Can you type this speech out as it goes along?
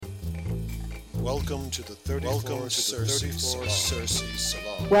Welcome to the 34th Cersei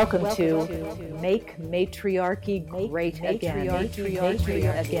Salon. Welcome to Make Matriarchy Great Again. Matriarchy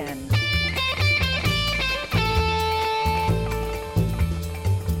again.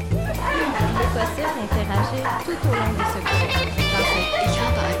 Il est possible d'interagir tout au long de ce cours. Ich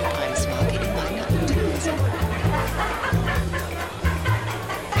habe eine Preismarke in meiner Unterhose.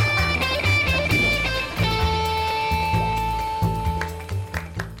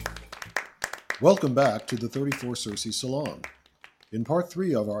 Welcome back to the 34 Cersei Salon. In part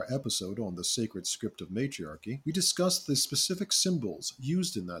 3 of our episode on the sacred script of matriarchy, we discussed the specific symbols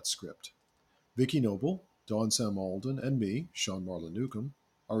used in that script. Vicky Noble, Dawn Sam Alden, and me, Sean Marlon Newcomb,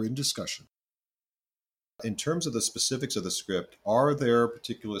 are in discussion. In terms of the specifics of the script, are there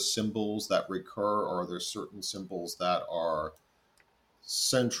particular symbols that recur, or are there certain symbols that are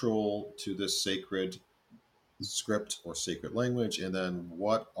central to this sacred script or sacred language? And then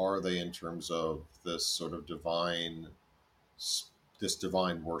what are they in terms of this sort of divine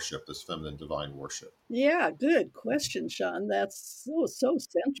worship, this feminine divine worship? Yeah, good question, Sean. That's so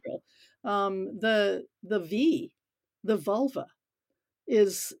central. The V, the vulva,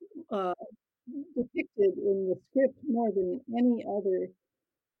 is depicted in the script more than any other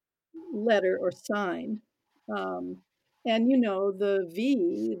letter or sign. And you know, the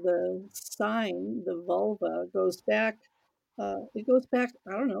V, the sign, the vulva, goes back. It goes back,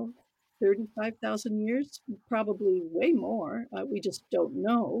 I don't know, 35,000 years, probably way more. We just don't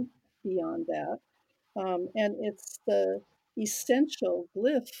know beyond that. And it's the essential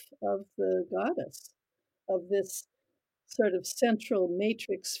glyph of the goddess, of this sort of central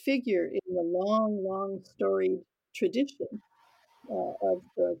matrix figure in the long storied tradition of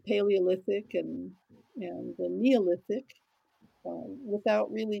the Paleolithic and the Neolithic,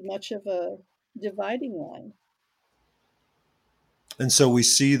 without really much of a dividing line. And so we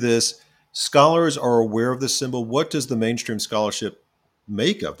see this. Scholars are aware of this symbol. What does the mainstream scholarship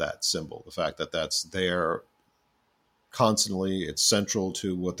make of that symbol? The fact that that's there constantly, it's central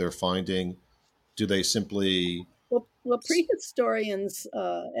to what they're finding. Do they simply... Well, prehistorians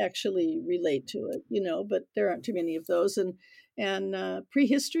actually relate to it, you know, but there aren't too many of those. And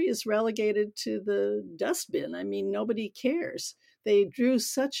prehistory is relegated to the dustbin. I mean, nobody cares. They drew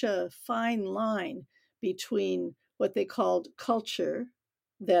such a fine line between what they called culture,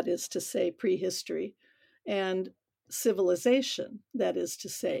 that is to say, prehistory, and civilization, that is to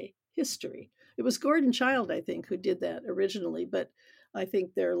say, history. It was Gordon Childe, I think, who did that originally, but I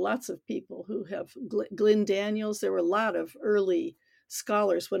think there are lots of people who have, Glyn Daniels, there were a lot of early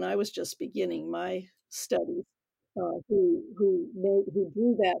scholars when I was just beginning my studies who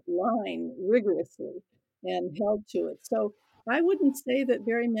drew that line rigorously and held to it. So I wouldn't say that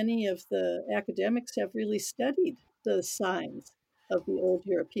very many of the academics have really studied the signs of the old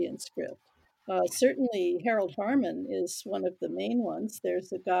European script. Certainly, Harold Harmon is one of the main ones.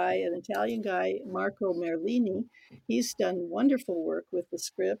 There's an Italian guy, Marco Merlini. He's done wonderful work with the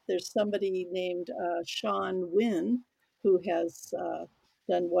script. There's somebody named Sean Wynne who has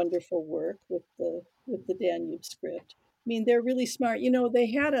done wonderful work with the Danube script. I mean, they're really smart. You know,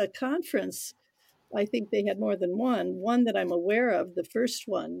 they had a conference. I think they had more than one that I'm aware of. The first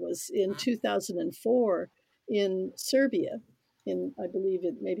one was in 2004 in Serbia, I believe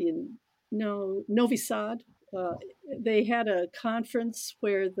Novi Sad. They had a conference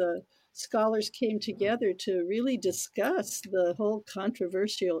where the scholars came together to really discuss the whole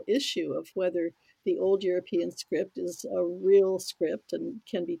controversial issue of whether the old European script is a real script and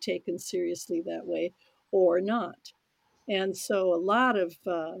can be taken seriously that way or not. And so a lot of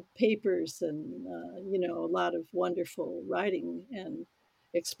papers and, a lot of wonderful writing and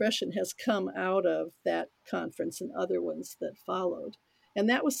expression has come out of that conference and other ones that followed. And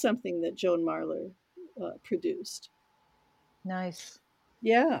that was something that Joan Marler produced. Nice.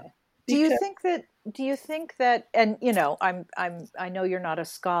 Yeah. Do you think that, and you know, I know you're not a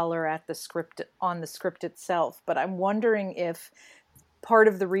scholar on the script itself, but I'm wondering if part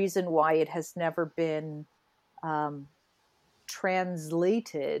of the reason why it has never been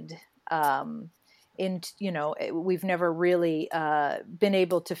translated we've never really been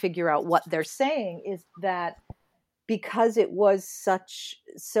able to figure out what they're saying is that because it was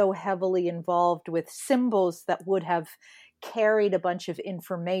so heavily involved with symbols that would have carried a bunch of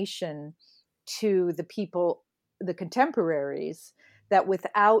information to the people, the contemporaries, that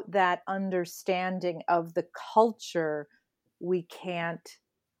without that understanding of the culture, we can't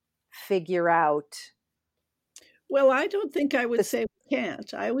figure out. Well, I don't think I would say we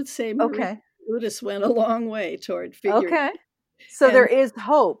can't. I would say Buddhists went a long way toward figuring. So there is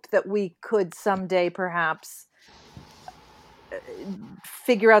hope that we could someday perhaps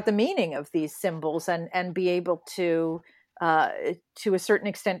figure out the meaning of these symbols and be able to a certain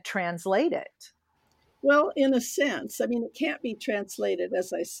extent, translate it. Well, in a sense, I mean, it can't be translated,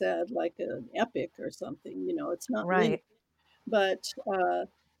 as I said, like an epic or something. You know, it's not linear, Right.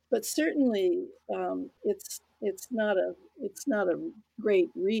 but certainly it's not a great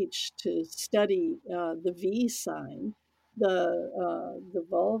reach to study the V sign, the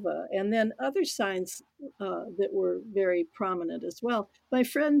vulva, and then other signs that were very prominent as well. My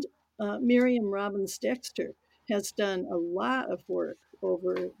friend Miriam Robbins Dexter has done a lot of work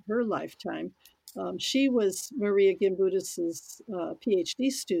over her lifetime. She was Maria Gimbutas's PhD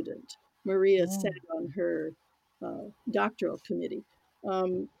student. Maria sat Mm. on her doctoral committee.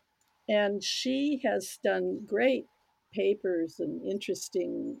 Um, and she has done great papers and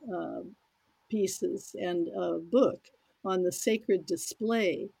interesting pieces and a book on the sacred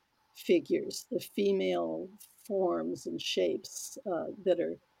display figures, the female forms and shapes that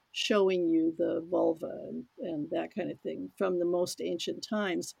are showing you the vulva and that kind of thing from the most ancient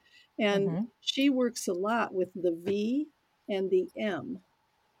times. And Mm-hmm. she works a lot with the V and the M,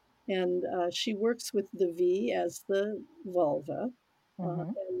 and she works with the V as the vulva, uh,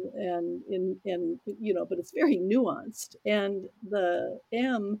 Mm-hmm. and you know, but it's very nuanced, and the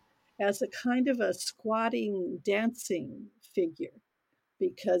M as a kind of a squatting dancing figure,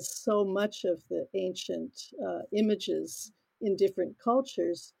 because so much of the ancient images in different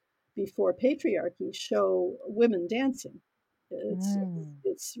cultures before patriarchy show women dancing. It's Mm.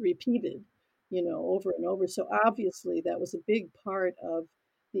 it's repeated, you know, over and over. So obviously that was a big part of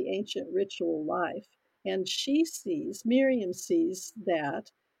the ancient ritual life. And Miriam sees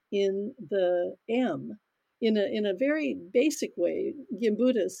that in the M. In a very basic way,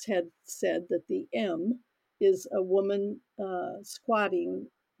 Gimbutas had said that the M is a woman squatting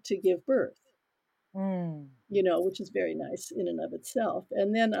to give birth, Mm. you know, which is very nice in and of itself.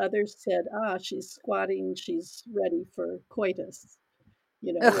 And then others said, she's squatting, she's ready for coitus,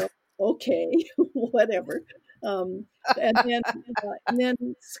 you know, well, okay, whatever. Um, and then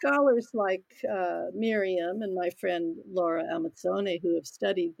scholars like Miriam and my friend Laura Amazzone, who have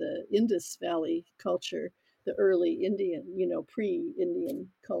studied the Indus Valley culture, the early Indian, you know,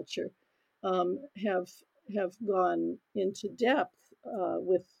 pre-Indian culture, have gone into depth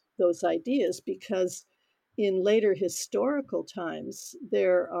with those ideas, because in later historical times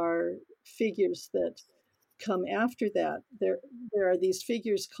there are figures that come after that. There are these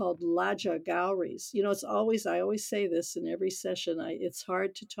figures called Laja Gauris. You know, I always say this in every session. It's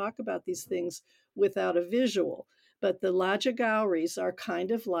hard to talk about these things without a visual, but the Laja Gauris are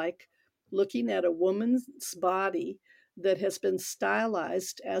kind of like looking at a woman's body that has been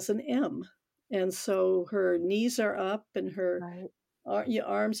stylized as an M. And so her knees are up and her Right.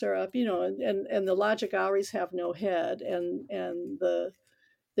 arms are up, you know, and the Laja Gauris have no head, and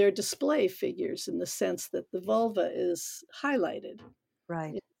they're display figures in the sense that the vulva is highlighted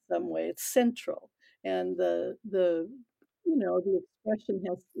Right. in some way. It's central, and the you know, the expression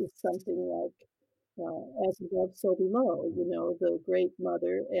is something like as above, so below. You know, the Great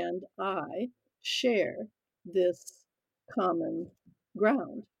Mother and I share this common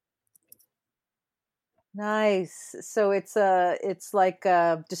ground. Nice. So it's like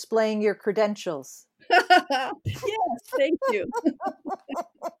displaying your credentials. Yes, thank you.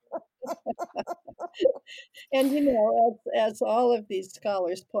 And you know, as all of these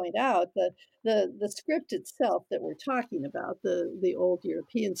scholars point out, the script itself that we're talking about, the old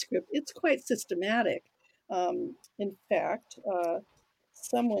European script, it's quite systematic. In fact,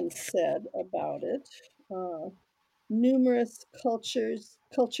 someone said about it, uh, numerous culture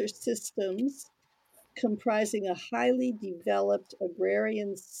systems comprising a highly developed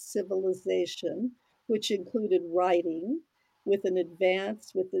agrarian civilization, which included writing with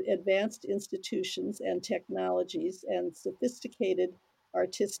advanced institutions and technologies and sophisticated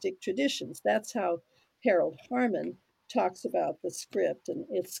artistic traditions. That's how Harold Harmon talks about the script and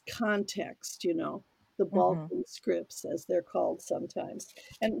its context, you know, the Mm-hmm. Balkan scripts, as they're called sometimes.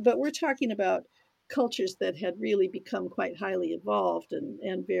 But we're talking about cultures that had really become quite highly evolved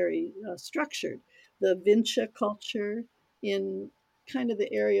and very structured. The Vinca culture in kind of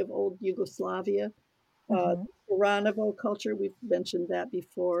the area of old Yugoslavia, Mm-hmm. Oranovo culture, we've mentioned that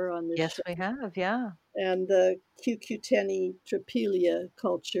before on this Yes, show, we have. Yeah. and the Cucuteni Tripilia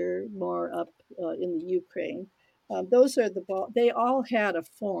culture more up in the Ukraine. Those are they all had a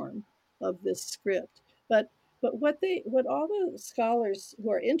form of this script, but what all the scholars who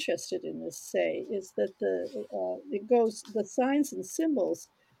are interested in this say is that the signs and symbols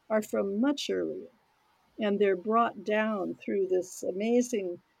are from much earlier, and they're brought down through this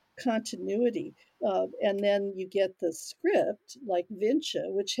amazing continuity. And then you get the script, like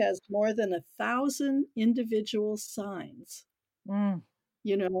Vincha, which has more than 1,000 individual signs. Mm.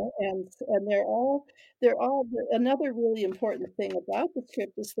 And they're all another really important thing about the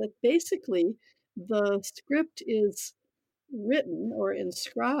script is that basically the script is written or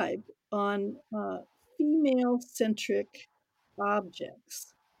inscribed on female centric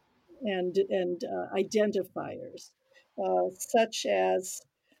objects and identifiers, such as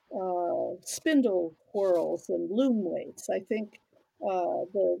spindle whorls and loom weights. I think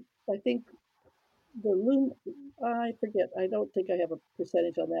the loom, I forget, I don't think I have a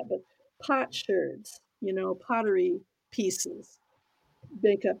percentage on that, but potsherds, pottery pieces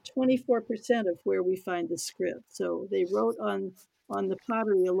make up 24% of where we find the script. So they wrote on the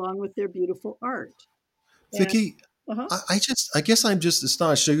pottery along with their beautiful art. And Vicky, uh-huh, I guess I'm just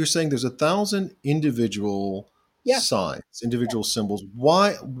astonished. So you're saying there's 1,000 individual yeah. signs, individual symbols.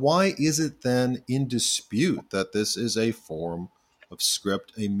 Why is it then in dispute that this is a form of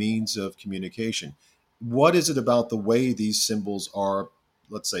script, a means of communication? What is it about the way these symbols are,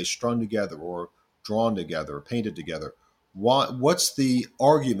 let's say, strung together or drawn together or painted together? What's the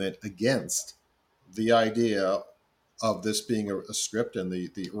argument against the idea of this being a script and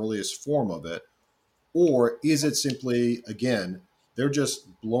the earliest form of it? Or is it simply, again, they're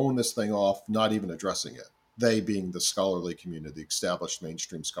just blowing this thing off, not even addressing it? They being the scholarly community, the established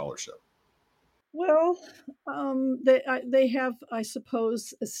mainstream scholarship. Well, they have, I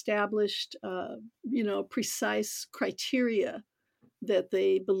suppose, established, precise criteria that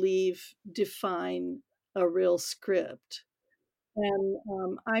they believe define a real script. And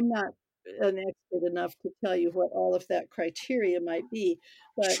I'm not an expert enough to tell you what all of that criteria might be,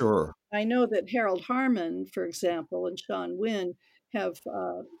 but Sure. I know that Harold Harmon, for example, and Sean Wynne have,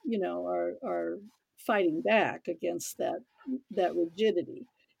 are fighting back against that rigidity,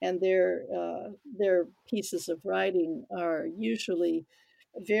 and their pieces of writing are usually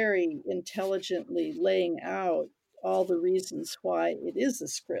very intelligently laying out all the reasons why it is a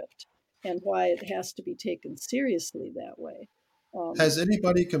script and why it has to be taken seriously that way. Um, Has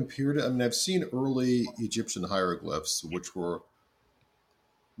anybody compared it? I mean, I've seen early Egyptian hieroglyphs, which were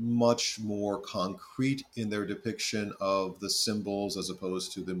much more concrete in their depiction of the symbols as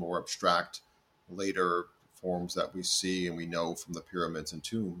opposed to the more abstract later forms that we see and we know from the pyramids and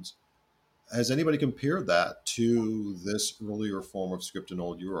tombs. Has anybody compared that to this earlier form of script in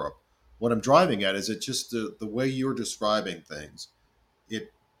Old Europe? What I'm driving at is it just the way you're describing things. It,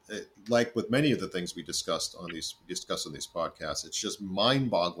 like with many of the things we discuss on these podcasts, it's just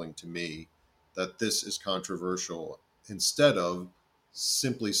mind-boggling to me that this is controversial instead of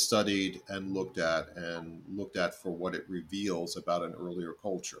simply studied and looked at for what it reveals about an earlier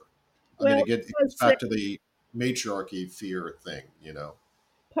culture. I mean, well, again, it gets back to the matriarchy fear thing, you know.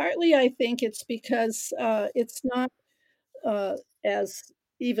 partly I think it's because it's not as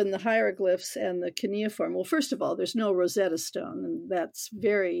even the hieroglyphs and the cuneiform. Well, first of all, there's no Rosetta Stone, and that's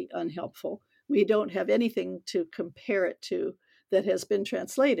very unhelpful. We don't have anything to compare it to that has been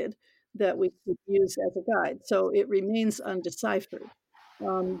translated that we could use as a guide. So it remains undeciphered.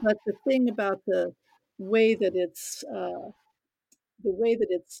 But the thing about way that it's the way that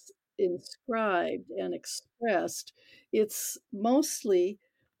it's inscribed and expressed, it's mostly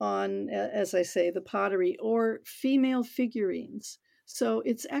on, as I say, the pottery or female figurines. So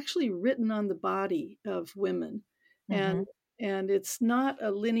it's actually written on the body of women, and Mm-hmm. and it's not a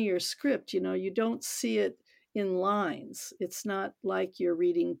linear script. You don't see it in lines. It's not like you're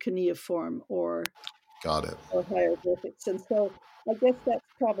reading cuneiform Got it. or hieroglyphics. And so I guess that's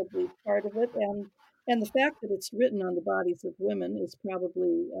probably part of it. And the fact that it's written on the bodies of women is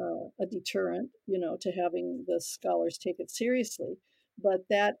probably a deterrent, to having the scholars take it seriously. But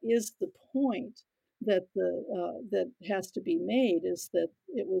that is the point that has to be made, is that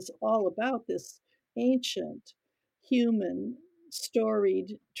it was all about this ancient human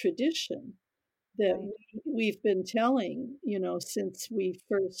storied tradition that Right. we've been telling, since we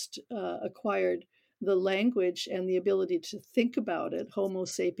first acquired the language and the ability to think about it, Homo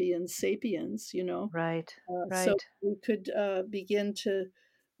sapiens sapiens, Right. so Right. we could begin to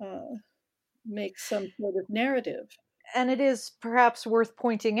uh, make some sort of narrative. And it is perhaps worth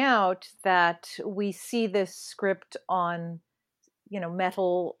pointing out that we see this script on,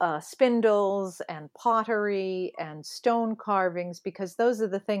 metal spindles and pottery and stone carvings because those are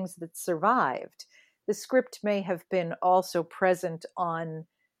the things that survived. The script may have been also present on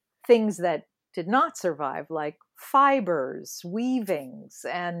things that did not survive, like fibers, weavings,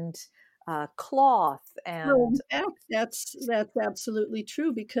 and cloth, Well, and in fact, that's absolutely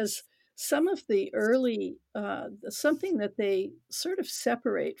true, because some of the early, something that they sort of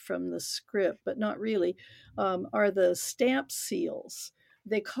separate from the script, but not really, are the stamp seals.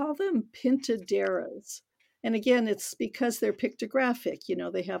 They call them pintaderas. And again, it's because they're pictographic.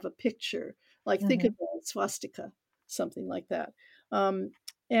 They have a picture, like think of a swastika, something like that.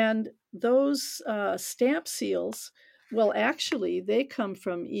 And those stamp seals, well, actually, they come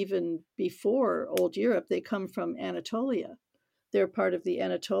from even before Old Europe. They come from Anatolia. They're part of the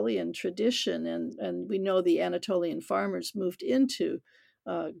Anatolian tradition, and we know the Anatolian farmers moved into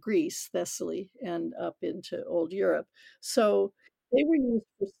Greece, Thessaly, and up into Old Europe. So they were used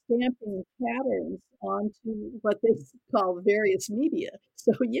for stamping patterns onto what they call various media.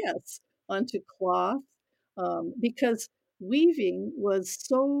 So yes, onto cloth, because weaving was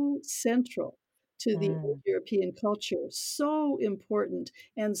so central to the Old European culture, so important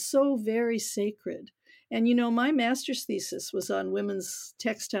and so very sacred. And my master's thesis was on women's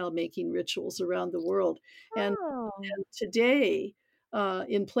textile making rituals around the world. And, Oh, and today,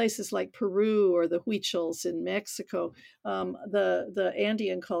 in places like Peru or the Huichols in Mexico, the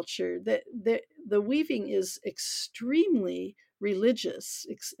Andean culture, the weaving is extremely religious,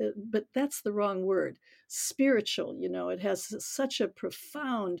 but that's the wrong word. Spiritual, it has such a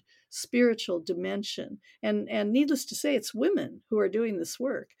profound spiritual dimension. And needless to say, it's women who are doing this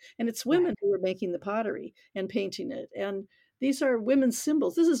work. And it's women who are making the pottery and painting it. And these are women's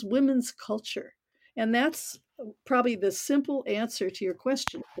symbols. This is women's culture. And that's probably the simple answer to your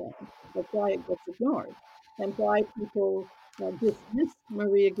question, Sam, of why it gets ignored and why people dismiss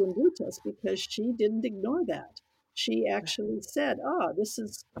Maria Gimbutas, because she didn't ignore that. She actually said, this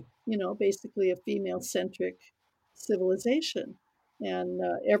is, basically a female-centric civilization. And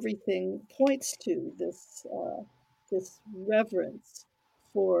everything points to this reverence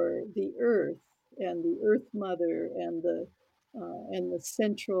for the earth and the earth mother and the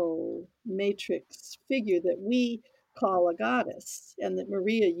central matrix figure that we call a goddess, and that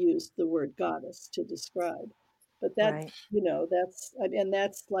Maria used the word goddess to describe. But right.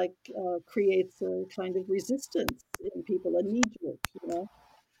 that's like creates a kind of resistance in people, a knee jerk.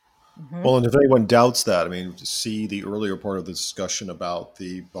 Well, and if anyone doubts that, I mean, see the earlier part of the discussion about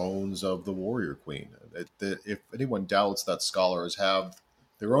the bones of the warrior queen. If anyone doubts that scholars have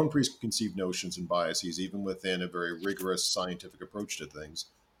their own preconceived notions and biases, even within a very rigorous scientific approach to things,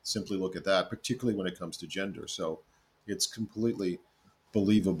 simply look at that, particularly when it comes to gender. So it's completely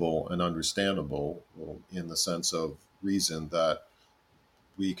believable and understandable in the sense of reason that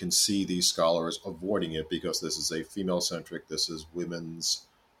we can see these scholars avoiding it because this is a female centric, this is women's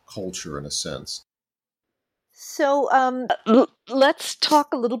culture in a sense. So let's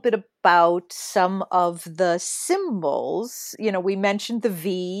talk a little bit about some of the symbols. We mentioned the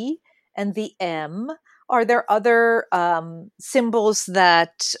V and the M. Are there other symbols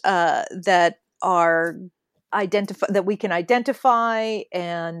that are that we can identify,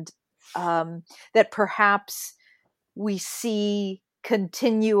 and that perhaps we see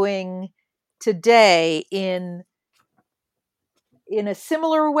continuing today in a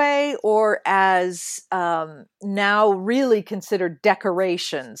similar way, or as now really considered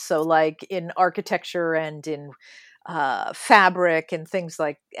decorations? So like in architecture and in fabric and things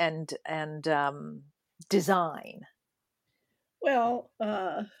like and design. Well,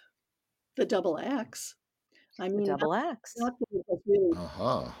 the double axe. I The mean, double axe. not that it has really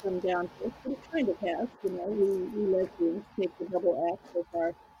Aha. come down to it, but it kind of has. We lesbians take the double axe as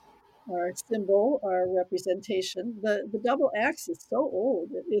our symbol, our representation. The double axe is so old.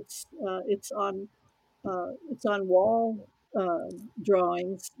 It's on wall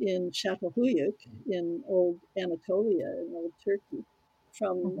drawings in Çatalhöyük in old Anatolia, in old Turkey,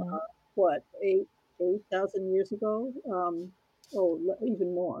 from Mm-hmm. what 8,000 years ago.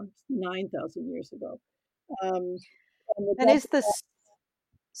 Even more, 9,000 years ago. Um, and And is this?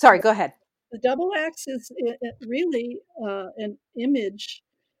 Sorry, go ahead. the double axe is really an image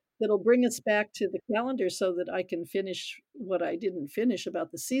that'll bring us back to the calendar so that I can finish what I didn't finish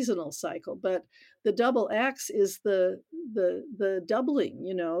about the seasonal cycle. But the double axe is the doubling,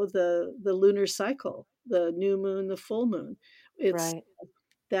 the lunar cycle, the new moon, the full moon. It's Right.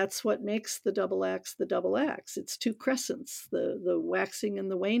 That's what makes the double axe the double axe. It's two crescents, the waxing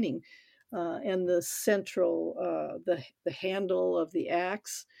and the waning, and the central the handle of the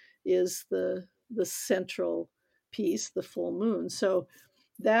axe is the central piece, the full moon. So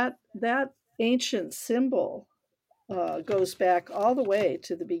that ancient symbol goes back all the way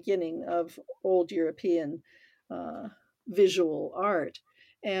to the beginning of old European uh, visual art,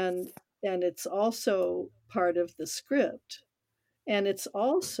 and it's also part of the script, and it's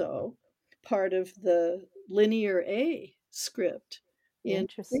also part of the linear A script in Greek.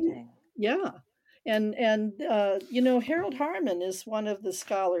 Interesting. Yeah. And Harold Harmon is one of the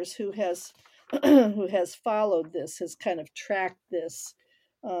scholars who has who has followed this, has kind of tracked this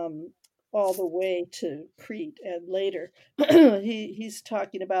um, all the way to Crete and later. He's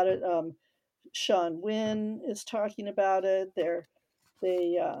talking about it. Sean Wynn is talking about it.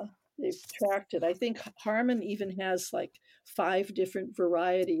 They they've tracked it. I think Harmon even has like 5 different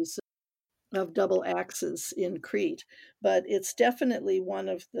varieties of double axes in Crete, but it's definitely one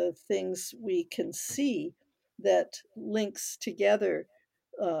of the things we can see that links together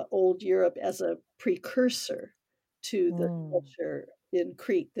Old Europe as a precursor to the Mm. culture in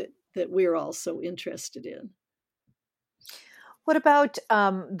Crete that we're also interested in. What about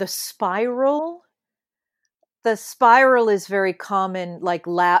the spiral? The spiral is very common, like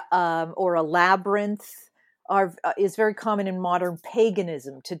or a labyrinth is very common in modern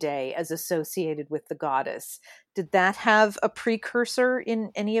paganism today as associated with the goddess. Did that have a precursor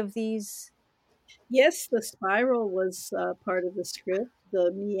in any of these? Yes, the spiral was part of the script.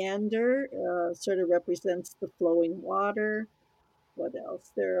 The meander sort of represents the flowing water. What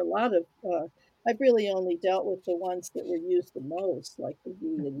else? There are a lot of. I've really only dealt with the ones that were used the most, like the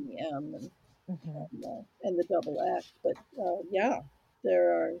V and the M Mm-hmm. and the double act. But yeah,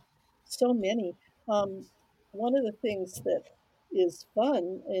 there are so many. Um, One of the things that is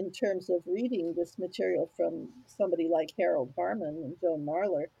fun in terms of reading this material from somebody like Harold Harmon and Joan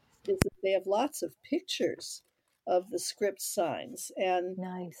Marler is that they have lots of pictures of the script signs, and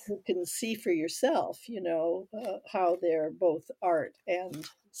Nice. you can see for yourself, how they're both art and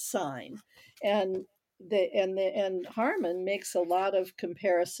sign. And and Harmon makes a lot of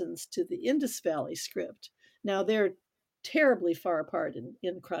comparisons to the Indus Valley script. Now they're terribly far apart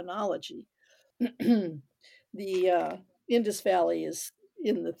in chronology. The Indus Valley is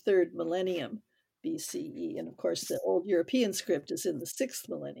in the 3rd millennium BCE, and of course the Old European script is in the 6th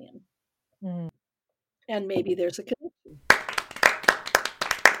millennium. Mm. And maybe there's a connection.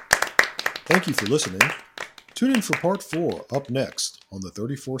 Thank you for listening. Tune in for part 4 up next on the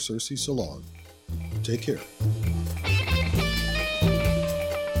 34 Circe Salon. Take care.